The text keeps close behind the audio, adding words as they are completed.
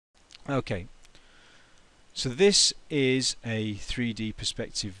Okay, so this is a 3D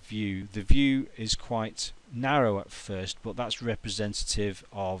perspective view. The view is quite narrow at first, but that's representative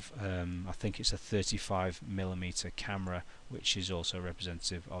of I think it's a 35mm camera, which is also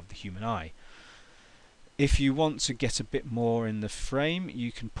representative of the human eye. If you want to get a bit more in the frame,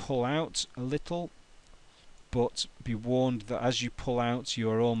 you can pull out a little, but be warned that as you pull out, you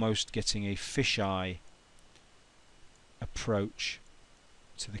are almost getting a fisheye approach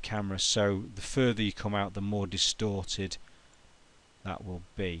to the camera, so the further you come out, the more distorted that will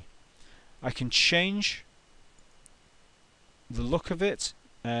be. I can change the look of it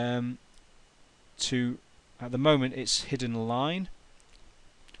to, at the moment it's hidden line.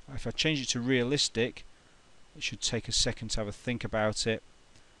 If I change it to realistic, it should take a second to have a think about it,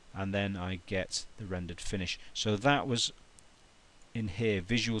 and then I get the rendered finish. So that was in here,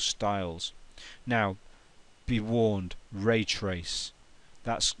 visual styles. Now be warned, ray trace,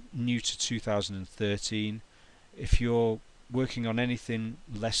 that's new to 2013. If you're working on anything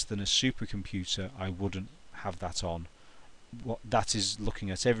less than a supercomputer, I wouldn't have that on. What that is looking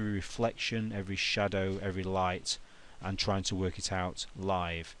at every reflection, every shadow, every light, and trying to work it out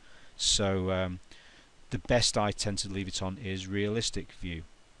live. So the best I tend to leave it on is realistic view.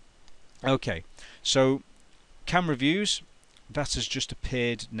 Okay, so camera views, that has just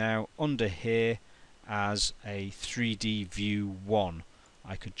appeared now under here as a 3D view 1.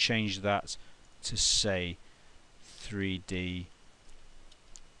 I could change that to say 3D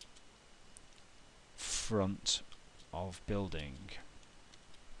front of building,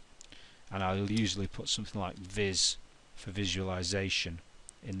 and I'll usually put something like viz for visualization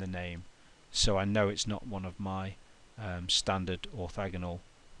in the name, so I know it's not one of my standard orthogonal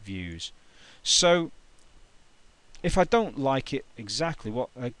views. So if I don't like it exactly, what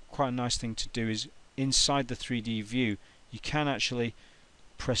quite a nice thing to do is inside the 3D view you can actually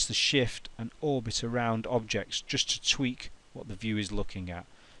press the shift and orbit around objects just to tweak what the view is looking at.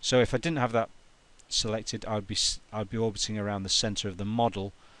 So if I didn't have that selected, I'd be orbiting around the center of the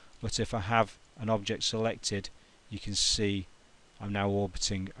model, but if I have an object selected, you can see I'm now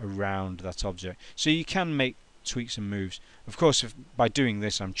orbiting around that object. So you can make tweaks and moves. Of course, if by doing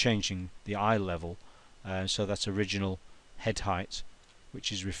this I'm changing the eye level, so that's original head height,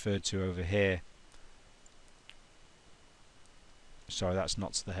 which is referred to over here. Sorry, that's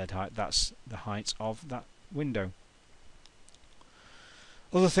not the head height, that's the height of that window.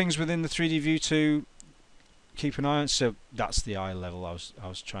 Other things within the 3D view to keep an eye on, so that's the eye level I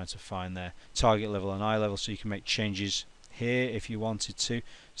was trying to find there. Target level and eye level, so you can make changes here if you wanted to.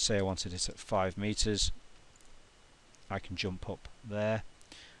 Say I wanted it at 5 meters, I can jump up there.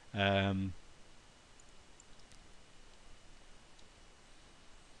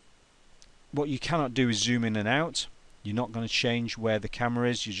 What you cannot do is zoom in and out. You're not going to change where the camera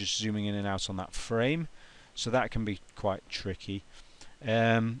is, you're just zooming in and out on that frame, so that can be quite tricky.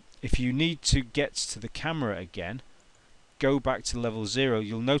 If you need to get to the camera again, go back to level 0.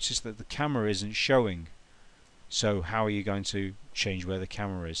 You'll notice that the camera isn't showing, so how are you going to change where the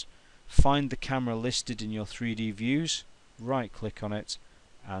camera is? Find the camera listed in your 3D views, right click on it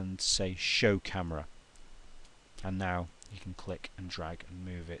and say show camera, and now you can click and drag and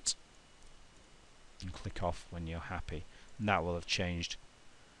move it and click off when you're happy, and that will have changed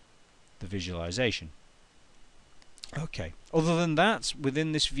the visualization. Okay, other than that,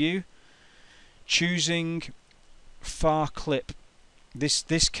 within this view, choosing far clip,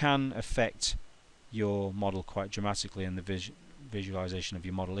 this can affect your model quite dramatically in the visualization of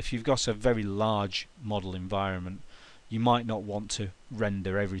your model. If you've got a very large model environment, you might not want to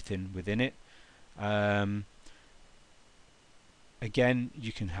render everything within it. Again,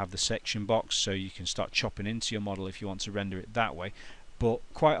 you can have the section box, so you can start chopping into your model if you want to render it that way, but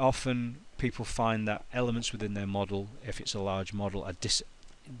quite often people find that elements within their model, if it's a large model,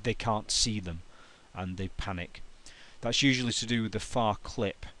 they can't see them and they panic. That's usually to do with the far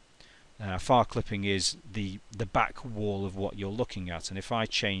clip. Far clipping is the back wall of what you're looking at, and if I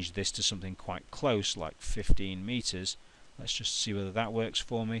change this to something quite close like 15 meters, let's just see whether that works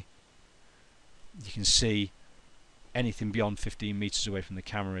for me. You can see anything beyond 15 meters away from the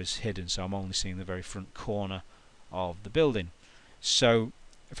camera is hidden, so I'm only seeing the very front corner of the building. So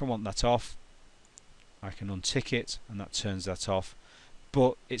if I want that off, I can untick it and that turns that off,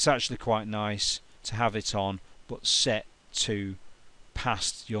 but it's actually quite nice to have it on but set to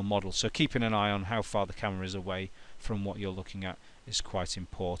past your model, so keeping an eye on how far the camera is away from what you're looking at is quite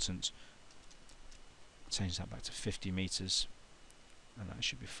important. Change that back to 50 meters and that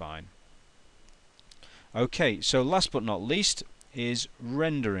should be fine. Okay, so last but not least is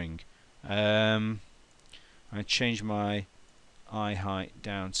rendering. I change my eye height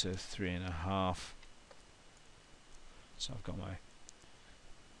down to 3.5. So I've got my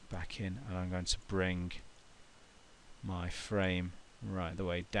back in, and I'm going to bring my frame right the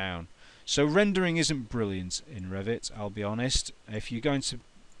way down. So rendering isn't brilliant in Revit, I'll be honest. If you're going to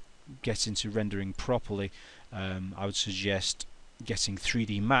get into rendering properly, I would suggest getting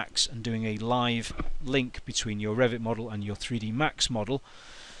 3D Max and doing a live link between your Revit model and your 3D Max model,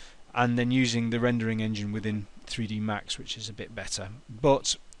 and then using the rendering engine within 3D Max, which is a bit better.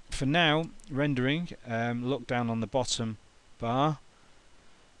 But for now, rendering, look down on the bottom bar.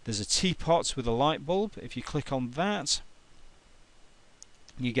 There's a teapot with a light bulb. If you click on that,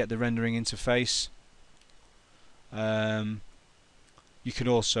 you get the rendering interface. You could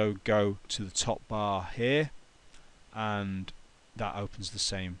also go to the top bar here, and that opens the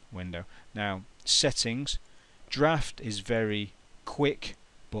same window. Now, settings. Draft is very quick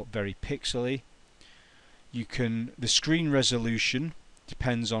but very pixely. The screen resolution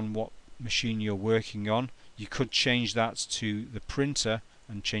depends on what machine you're working on. You could change that to the printer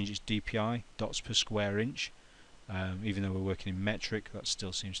and change its DPI, dots per square inch. Even though we're working in metric, that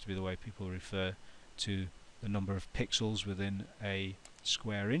still seems to be the way people refer to the number of pixels within a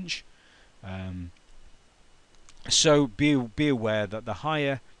square inch. So be aware that the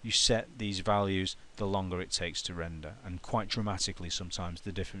higher you set these values, the longer it takes to render, and quite dramatically sometimes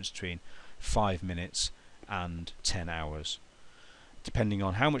the difference between 5 minutes and 10 hours, depending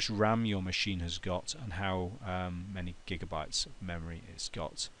on how much RAM your machine has got and how many gigabytes of memory it's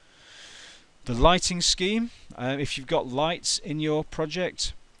got. The lighting scheme, if you've got lights in your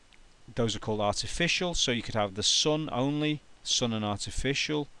project, those are called artificial, so you could have the sun only, sun and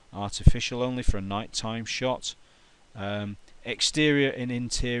artificial, artificial only for a nighttime shot. Exterior and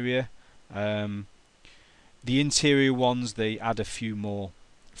interior. The interior ones, they add a few more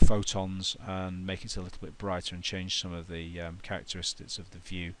photons and make it a little bit brighter and change some of the characteristics of the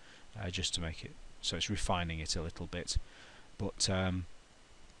view, just to make it so it's refining it a little bit. But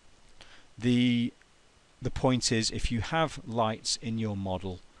the point is, if you have lights in your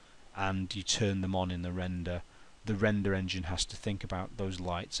model and you turn them on in the render engine has to think about those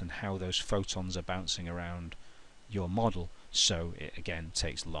lights and how those photons are bouncing around your model, so it again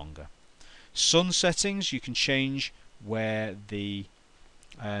takes longer. Sun settings, you can change where the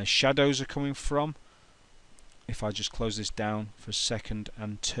shadows are coming from. If I just close this down for a second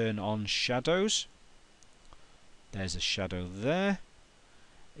and turn on shadows, there's a shadow there.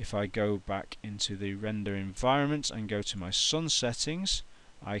 If I go back into the render environment and go to my sun settings,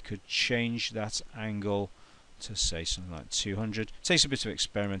 I could change that angle to say something like 200. It takes a bit of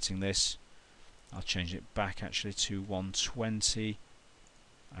experimenting this. I'll change it back actually to 120,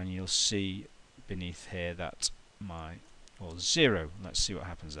 and you'll see beneath here that or 0. Let's see what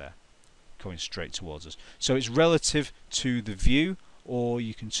happens there, going straight towards us. So it's relative to the view, or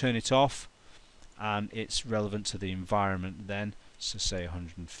you can turn it off and it's relevant to the environment then. So say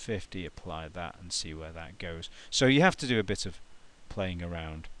 150, apply that and see where that goes. So you have to do a bit of playing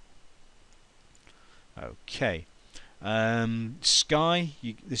around. Okay, sky,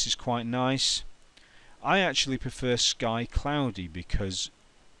 this is quite nice. I actually prefer sky cloudy because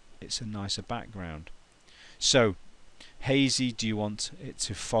it's a nicer background. So hazy, do you want it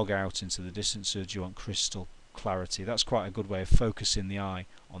to fog out into the distance, or do you want crystal clarity? That's quite a good way of focusing the eye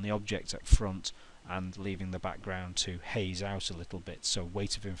on the object up front and leaving the background to haze out a little bit, so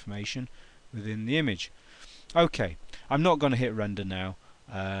weight of information within the image. Okay, I'm not going to hit render now,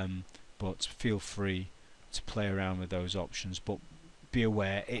 but feel free to play around with those options, but be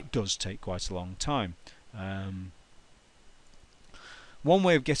aware it does take quite a long time. One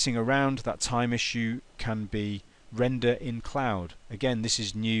way of getting around that time issue can be render in cloud. Again, this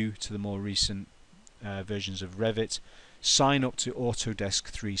is new to the more recent versions of Revit. Sign up to Autodesk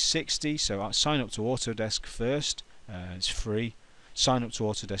 360, so sign up to Autodesk first, it's free. Sign up to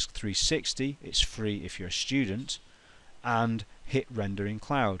Autodesk 360, it's free if you're a student, and hit render in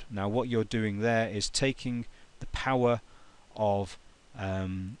cloud. Now what you're doing there is taking the power of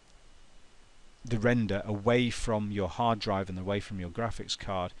the render away from your hard drive and away from your graphics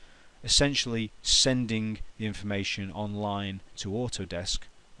card, essentially sending the information online to Autodesk,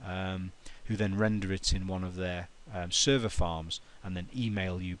 who then render it in one of their server farms and then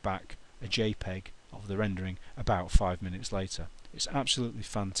email you back a JPEG of the rendering about 5 minutes later. It's absolutely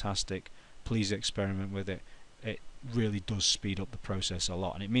fantastic. Please experiment with it. It really does speed up the process a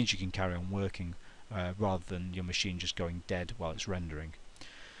lot, and it means you can carry on working rather than your machine just going dead while it's rendering.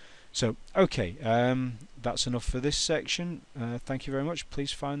 So okay, that's enough for this section. Thank you very much.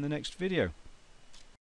 Please find the next video.